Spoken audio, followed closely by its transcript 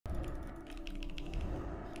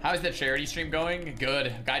How is that charity stream going?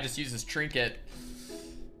 Good. Guy just used his trinket.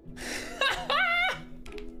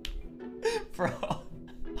 Bro.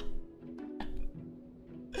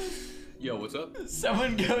 Yo, what's up?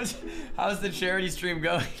 Someone goes, how's the charity stream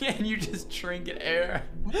going? And you just trinket air.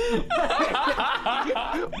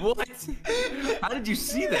 What? How did you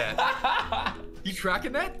see that? You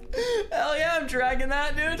tracking that? Hell yeah, I'm tracking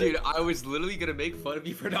that, dude. Dude, I was literally gonna make fun of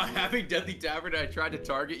you for not having Deadly Tavern, and I tried to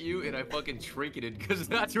target you, and I fucking trinketed, because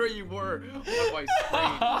that's where you were on my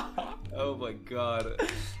screen. Oh my god.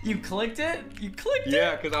 You clicked it? You clicked it?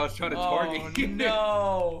 Yeah, because I was trying to target you.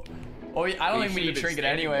 No. Oh, I don't think we need trinket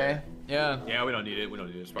anyway. Yeah. Yeah, we don't need it. We don't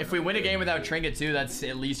need it. If we win a game without trinket too, that's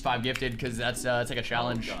at least 5 gifted, because that's it's like a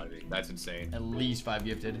challenge. Oh, God, that's insane. At least 5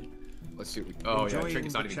 gifted. Let's see. Oh yeah,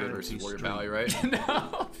 trinket's not even good versus Warrior Valley, right?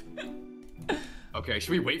 No. Okay,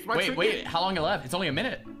 should we wait for my trinket? Wait. How long it left? It's only a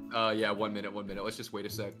minute. Yeah, 1 minute. Let's just wait a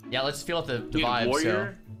sec. Yeah, let's feel out the Dude,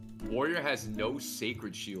 vibe. Warrior has no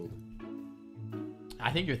sacred shield.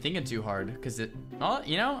 I think you're thinking too hard, because it. Oh,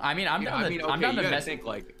 you know, I mean, I'm down to mess. Think,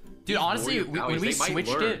 like, dude, honestly,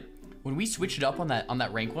 when we switched it up on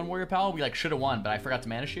that rank 1 Warrior Pal, we like should have won, but I forgot to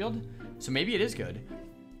mana shield. So maybe it is good.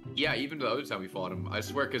 Yeah, even the other time we fought him, I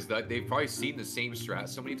swear, because they've probably seen the same strat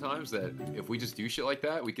so many times that if we just do shit like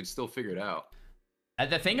that, we can still figure it out.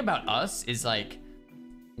 And the thing about us is like,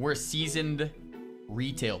 we're seasoned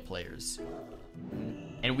retail players,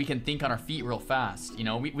 and we can think on our feet real fast. You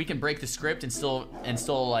know, we can break the script and still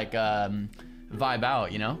like vibe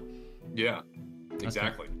out. You know? Yeah,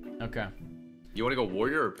 exactly. Okay. You want to go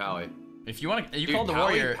Warrior or Pally? If you want to, you called the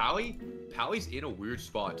Warrior. Pally's in a weird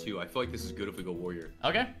spot too. I feel like this is good if we go Warrior.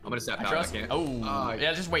 Okay. I'm gonna sap Pally. I can't. Oh.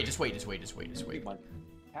 Yeah. Just wait. My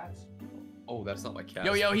cats. Oh, that's not my cat.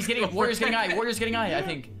 Yo. He's getting Warrior's getting eye. Warrior's getting eye. I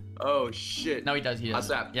think. Oh shit. No, he does. I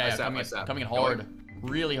sap. Yeah. Coming in hard.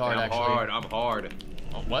 Really hard, I'm actually. I'm hard.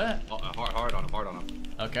 Oh, what? Hard on him.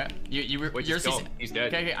 Okay. Wait, just kill him. He's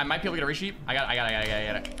dead. Okay. I might be able to get a resheep. I got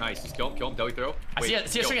it. Nice. Just kill him. Deli throw. I see a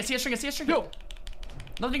string. Yo.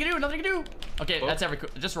 Nothing to do. Okay, that's every.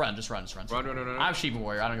 Just run. Run. I'm sheep and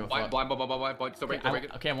warrior. I don't give a fuck. Blind. Don't break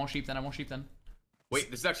it. Okay, I won't sheep then.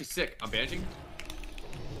 Wait, this is actually sick. I'm banishing.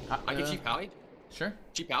 I can sheep Pally. Sure.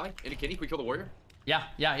 Sheep Pally. Into Kenny. Can we kill the warrior? Yeah.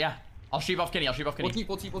 I'll sheep off Kenny.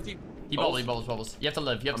 We'll team. He bubbles. You have to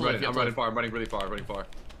live. I'm running far. I'm running really far.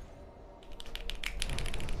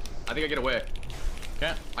 I think I get away.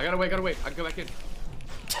 Okay. I got away. I can go back in.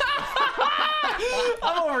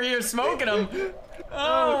 I'm over here smoking him.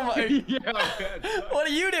 Oh my. Yeah. What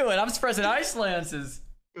are you doing? I'm suppressing ice lances.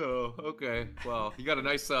 Oh, okay. Well, you got a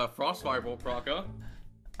nice frost fireball proc, huh?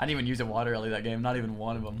 I didn't even use a water ellie that game. Not even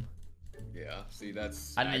one of them. Yeah. See,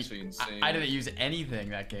 that's actually insane. I didn't use anything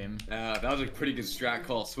that game. That was a pretty good strat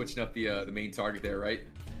call, switching up the main target there, right?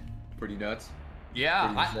 Pretty nuts.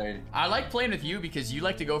 Yeah. I like playing with you because you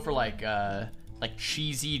like to go for like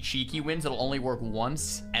cheeky wins that'll only work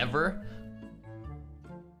once ever.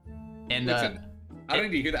 And listen, I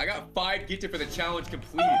don't need to hear that. I got 5 gifted for the challenge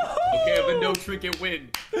completed. Okay, of the no trinket win.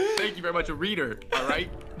 Thank you very much, a reader. All right.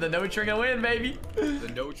 The no trinket win, baby.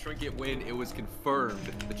 The no trinket win. It was confirmed.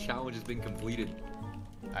 The challenge has been completed.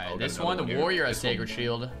 All right, this one, the warrior has sacred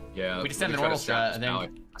shield. Yeah. We just send the normal strat, I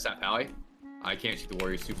think. I sat Pally. I can't shoot the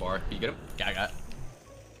warriors too far. Can you get him? Yeah, I got it.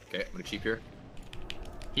 Okay, I'm gonna cheap here.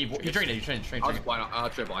 He trained it. I'll just blind. I'll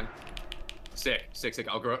try blind. Sick.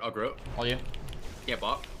 I'll grow it. All you. Yeah,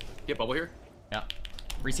 bop. Get bubble here. Yeah.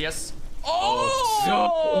 Re-CS.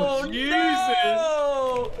 Oh, Jesus.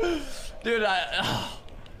 No! Dude,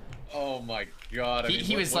 oh my god.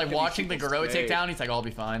 He was like watching the Garo take down. He's like, I'll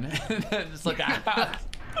be fine. Just like that.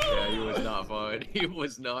 Yeah, he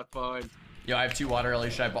was not fine. Yo, I have 2 water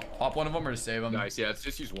lilies. Should I pop one of them or just save them? Nice, yeah, let's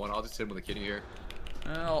just use one. I'll just hit him with a kitty here.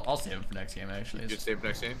 I'll save him for next game, actually. Just save him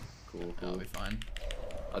next game? Cool. That'll be fine.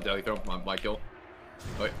 I'll deli throw him. My kill.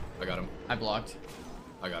 Wait, I got him. I blocked.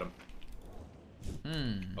 I got him.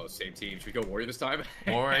 Oh, same team. Should we go warrior this time?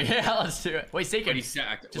 Warrior, yeah, let's do it. Wait, Sacred. He's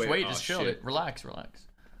sacked. Just wait, just chill. Relax.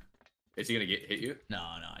 Is he gonna hit you? No,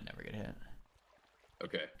 I never get hit.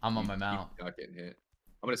 Okay. I'm on my mount. Not getting hit.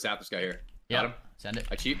 I'm gonna sap this guy here. Yeah. Got him. Send it.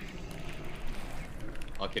 I cheat.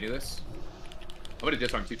 I'll kitty this. I'm gonna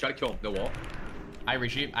disarm too. Try to kill him. No wall. I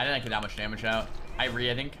re-sheep. I didn't get that much damage out. I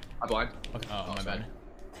think. I blind. Okay. Oh, my sorry. bad.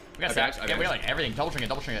 We got sap. Yeah, we got like everything. Double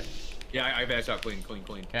string it. Yeah, I vanished out clean.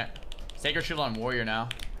 Okay. Sacred shield on warrior now.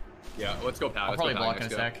 Yeah, let's go pal. I'll probably block in a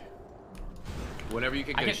sec. Whenever you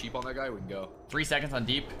can get a sheep on that guy, we can go. 3 seconds on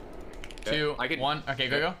deep. Okay. 2, 1. Okay,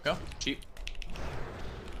 go. Sheep.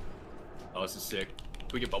 Oh, this is sick. Can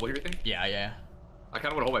we get bubble here, you think? Yeah. I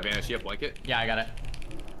kind of want to hold my vanish. You have blanket? Yeah, I got it.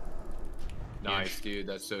 Nice, dude.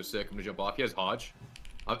 That's so sick. I'm gonna jump off. He has Hodge.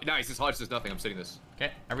 Nice. This Hodge does nothing. I'm sitting this.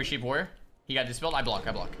 Okay, every sheep warrior. He got dispelled. I block.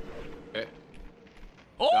 Okay.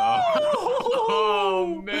 Oh!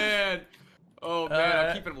 Oh man. Oh man.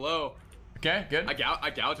 I'm keeping him low. Okay, good. I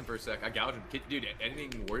gouge him for a sec. I gouge him. Dude,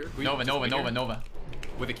 anything warrior? Nova.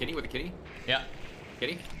 With a kitty? Yeah.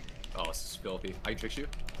 Kitty? Oh, this is filthy. I can trick you.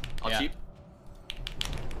 I'll Yeah. cheap.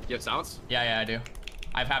 You have silence? Yeah, I do.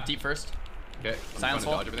 I have half deep first. Okay. I'm Silence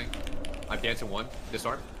trying hold. to dodge everything. I'm dancing one.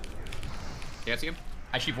 Disarm. Dancing him.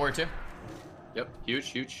 I sheep warrior too. Yep.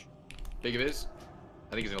 Huge. Big of his.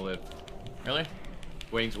 I think he's gonna live. Really?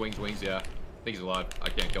 Wings, yeah. I think he's alive. I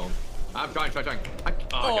can't kill him. I'm trying. I got him,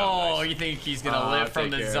 Oh, nice. you think he's gonna live from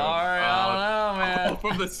take the care of Czar? him. I don't know, man. Oh,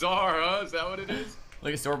 from the Czar, huh? Is that what it is?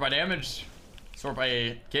 Look at sort by damage, sort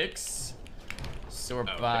by kicks, sort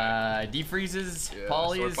Okay. by defreezes, Yeah,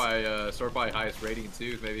 polys. sort by highest rating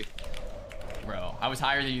too, maybe. Bro, I was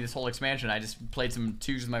higher than you this whole expansion. I just played some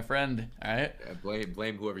twos with my friend. All right. Yeah,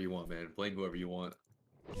 blame whoever you want, man. Blame whoever you want.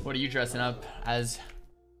 What are you dressing up as?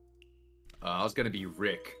 I was gonna be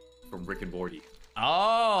Rick from Rick and Morty,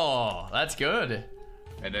 Oh, that's good.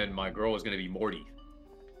 and then my girl was gonna be Morty.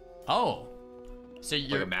 Oh, so Like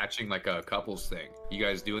you're a matching, like a couples thing. You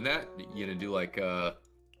guys doing that? You gonna do like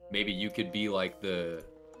maybe you could be like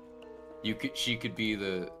she could be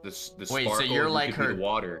the Wait, sparkle. so you're and you like could be her- the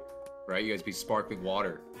water, right? You guys be sparkling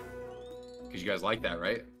water. Cause you guys like that,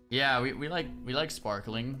 right? yeah, we like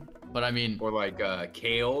sparkling, but I mean, Or like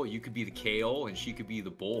kale. You could be the kale, and she could be the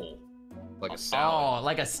bowl, like a salad. oh,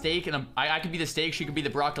 like a steak and I could be the steak. She could be the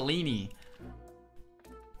broccolini.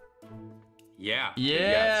 Yeah.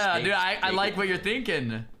 Yeah, steak, dude, I steak like and- what you're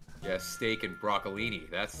thinking. Yeah, steak and broccolini.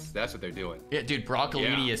 That's what they're doing. Yeah, dude,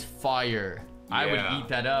 broccolini Yeah. is fire. I would Yeah. eat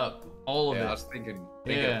that up, all of Yeah, I it. was thinking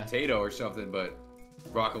Yeah. potato or something, but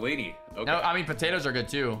broccolini. Okay. No, I mean potatoes are good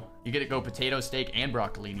too. You get to go potato, steak, and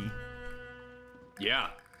broccolini. Yeah.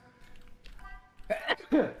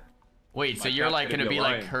 Wait, so My you're cat's like gonna gonna be be a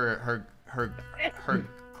like lion. her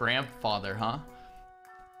grandfather, huh?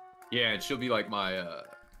 Yeah, and she'll be like my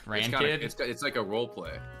Grandkid? It's like a role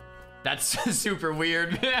play. That's super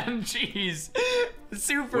weird, man. Jeez,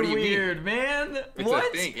 super What do you mean? weird, man. It's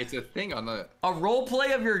What? a thing. It's a thing on the. A role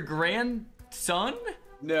play of your grandson?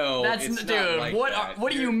 No, That's it's dude. not like what? that.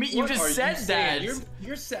 What do you mean? You What just are said saying? that.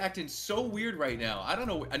 You're acting so weird right now. I don't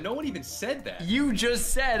know. No one even said that. You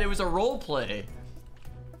just said it was a role play.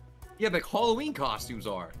 Yeah, like Halloween costumes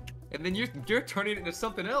are, and then you're turning it into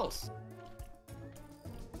something else.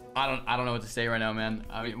 I don't know what to say right now, man.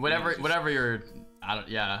 I mean, whatever you're.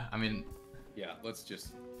 Yeah. I mean. Yeah, let's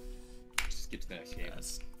just get to the next game.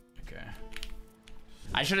 That's okay.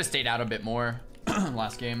 I should have stayed out a bit more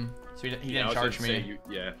last game, so he Yeah, I didn't was charge gonna me.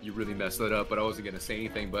 say, you really messed that up, but I wasn't gonna say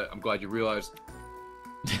anything. But I'm glad you realized.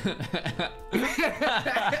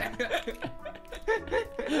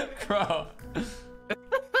 Bro.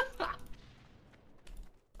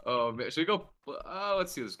 Oh man, should we go?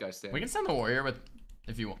 Let's see what this guy's saying. We can send the warrior with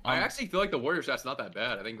if you want. I actually feel like the Warrior shot's not that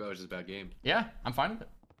bad. I think that was just a bad game. Yeah, I'm fine with it.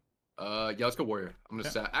 Yeah, let's go Warrior. I'm gonna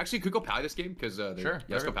sap. Actually, could we go Pally this game because Sure, Yeah, let's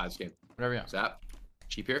whatever. go Pally this game. Whatever you want. Zap.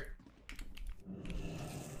 Cheap here.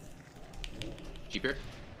 Cheap here.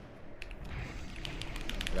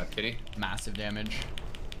 We got Kenny. Massive damage.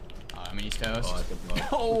 I mean, he's toast. Oh, I took him out.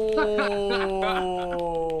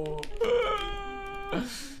 Oh.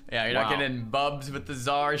 Yeah, you're not Wow. getting bubs with the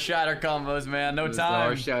Czar shatter combos, man. No Our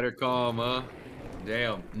time. Shatter Calm, huh?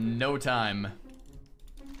 Damn. No time.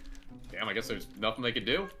 Damn, I guess there's nothing they could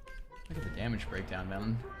do. Look at the damage breakdown,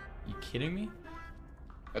 man. You kidding me?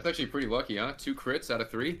 That's actually pretty lucky, huh? 2 crits out of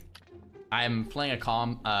 3. I'm playing a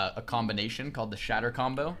combination called the shatter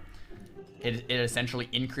combo. It essentially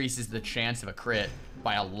increases the chance of a crit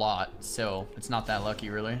by a lot, so it's not that lucky,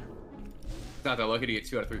 really. It's not that lucky to get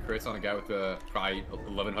 2 out of 3 crits on a guy with probably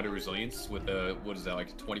 1100 resilience with a, what is that,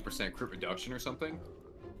 like 20% crit reduction or something?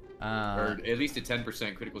 Or at least a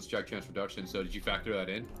 10% critical strike chance reduction. So did you factor that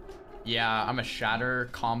in? Yeah, I'm a shatter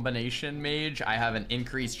combination mage. I have an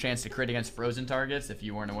increased chance to crit against frozen targets, if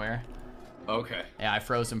you weren't aware. Okay. Yeah, I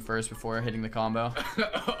froze him first before hitting the combo.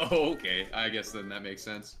 Oh, okay. I guess then that makes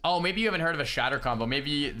sense. Oh, maybe you haven't heard of a shatter combo.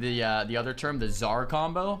 Maybe the other term, the Czar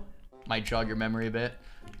combo, might jog your memory a bit.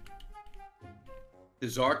 The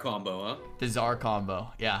Czar combo, huh? The Czar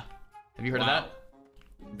combo, yeah. Have you heard of that?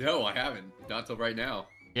 No, I haven't. Not till right now.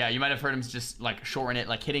 Yeah, you might have heard him just like shorten it,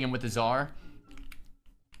 like hitting him with the Czar.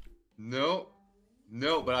 No.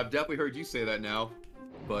 No, but I've definitely heard you say that now.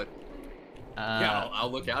 But yeah, I'll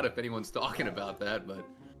look out if anyone's talking about that, but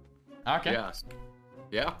Okay. yeah.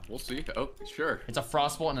 Yeah, we'll see. Oh, sure. It's a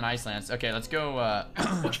Frostbolt and an Ice Lance. Okay, let's go.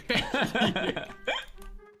 Okay.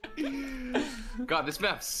 God, this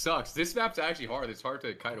map sucks. This map's actually hard. It's hard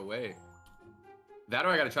to kite away. That or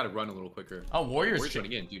I gotta try to run a little quicker. Oh, Warrior's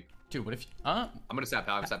running in, dude. Dude, what if? I'm gonna sap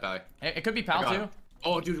Pal. I'm sap Pal. It could be Pal too.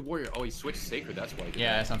 Oh, dude, Warrior. Oh, he switched Sacred. That's why.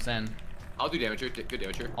 Yeah, that's what I'm saying. I'll do damage here. Good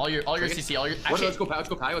damage here. All your CC. All your. Actually, let's go Pal. Let's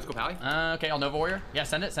go Pal. Let's go Pal. Okay, I'll Nova Warrior. Yeah,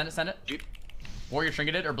 send it. Deep. Warrior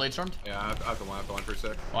trinketed or blade stormed. Yeah, I have to one for a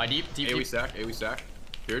sec. Oh, I deep. AoE stack.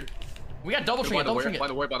 Cured. We got double trinket. By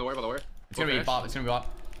the way. It's gonna be bop. It's gonna be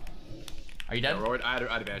bop. Are you dead? Yeah, I had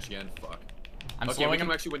advantage again. Fuck. I'm okay, slowing we can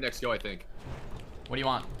him. actually win next go, I think. What do you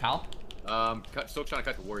want, Pal? Still trying to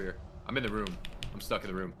cut the Warrior. I'm in the room. I'm stuck in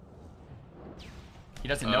the room. He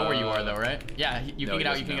doesn't know where you are though, right? Yeah, you can get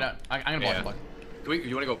out. You can get out. I'm gonna block the block.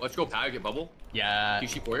 You wanna go? Let's go Pal, get bubble. Yeah. You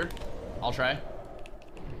sheep Warrior. I'll try.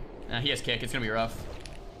 He has kick. It's gonna be rough.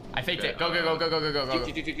 I faked it. Go. Cheap.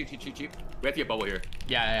 We have to get bubble here.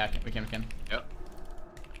 Yeah. We can. Yep.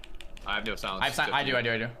 I have no silence. I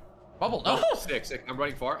do. Bubble. Oh, sick. I'm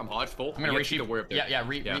running far. I'm hodge full. I'm gonna resheep the Warrior up there. Yeah.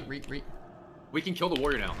 Re. We can kill the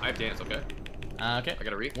Warrior now. I have dance. Okay. Okay. I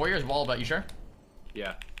gotta re. Warrior's wall, but you sure?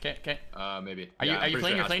 Yeah. Okay. Maybe. Are you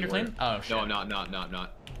playing? You're playing? Oh shit. No, I'm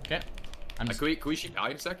not. Okay. I'm just... Can we sheep Pal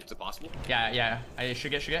in a sec? Is it possible? Yeah. I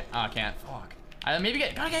should get. Oh, I can't. Fuck. Maybe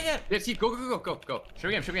get. Gotta get. Yeah, see, go. Should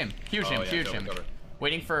we game? Huge him.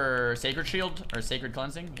 Waiting for Sacred Shield or Sacred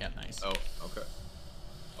Cleansing. Yeah, nice. Oh, okay.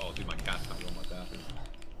 Oh, dude, my cat's not going like that.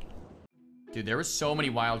 Dude, there was so many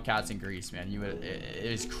wild cats in Greece, man. It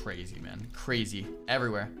is crazy, man. Crazy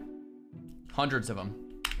everywhere. Hundreds of them.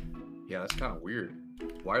 Yeah, that's kind of weird.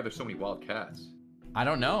 Why are there so many wild cats? I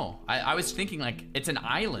don't know. I was thinking like it's an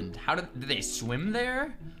island. How do they swim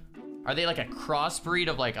there? Are they like a crossbreed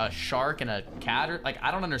of like a shark and a cat? Or like I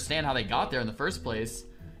don't understand how they got there in the first place,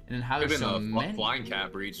 and then how there's so many. Flying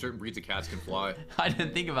cat breed. Certain breeds of cats can fly. I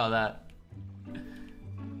didn't think about that.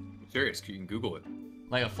 I'm serious, you can Google it.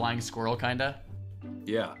 Like a flying squirrel, kinda.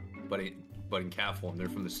 Yeah, but in cat form, they're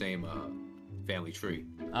from the same family tree.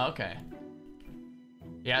 Oh, okay.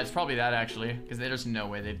 Yeah, it's probably that actually, because there's no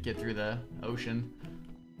way they'd get through the ocean.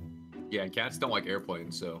 Yeah, and cats don't like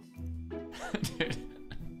airplanes, so.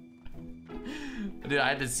 Dude, I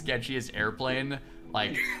had the sketchiest airplane,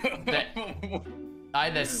 like, I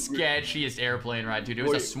had the sketchiest airplane ride, dude. It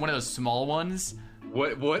was one of those small ones.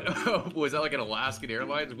 What was that, like an Alaskan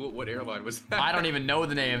Airlines? What airline was that? I don't even know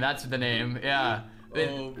the name. That's the name. Yeah.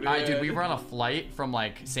 Oh, man. Dude, we were on a flight from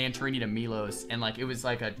like Santorini to Milos, and like it was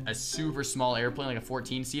like a super small airplane, like a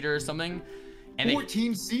 14-seater or something. And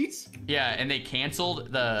 14 seats? Yeah, and they canceled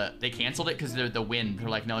it because the wind. They're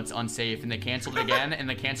like, no, it's unsafe, and they canceled it again, and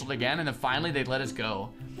they canceled it again, and then finally they let us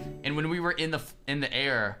go. And when we were in the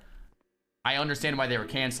air, I understand why they were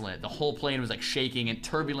canceling it. The whole plane was like shaking and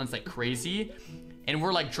turbulence like crazy. And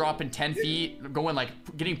we're like dropping 10 feet, going like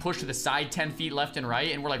getting pushed to the side 10 feet left and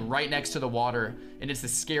right, and we're like right next to the water, and it's the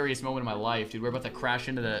scariest moment of my life, dude. We're about to crash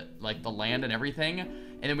into the land and everything,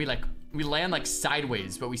 and then we land like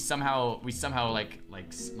sideways, but we somehow like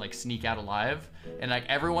sneak out alive, and like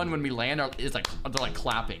everyone when we land is like they're like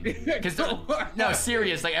clapping, because no,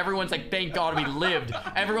 serious, like everyone's like, thank God we lived.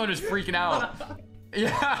 Everyone was freaking out.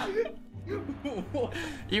 Yeah.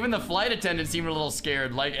 Even the flight attendant seemed a little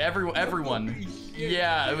scared. Like everyone.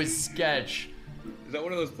 Yeah, it was sketch. Is that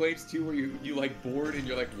one of those planes too where you like board and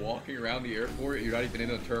you're like walking around the airport? You're not even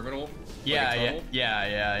in a terminal. Yeah.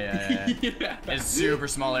 It's a super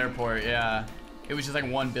small airport. Yeah, it was just like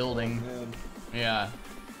one building. Man. Yeah.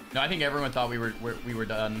 No, I think everyone thought we were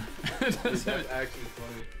done. That's actually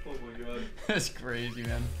funny. Oh my god. That's crazy,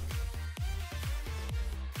 man.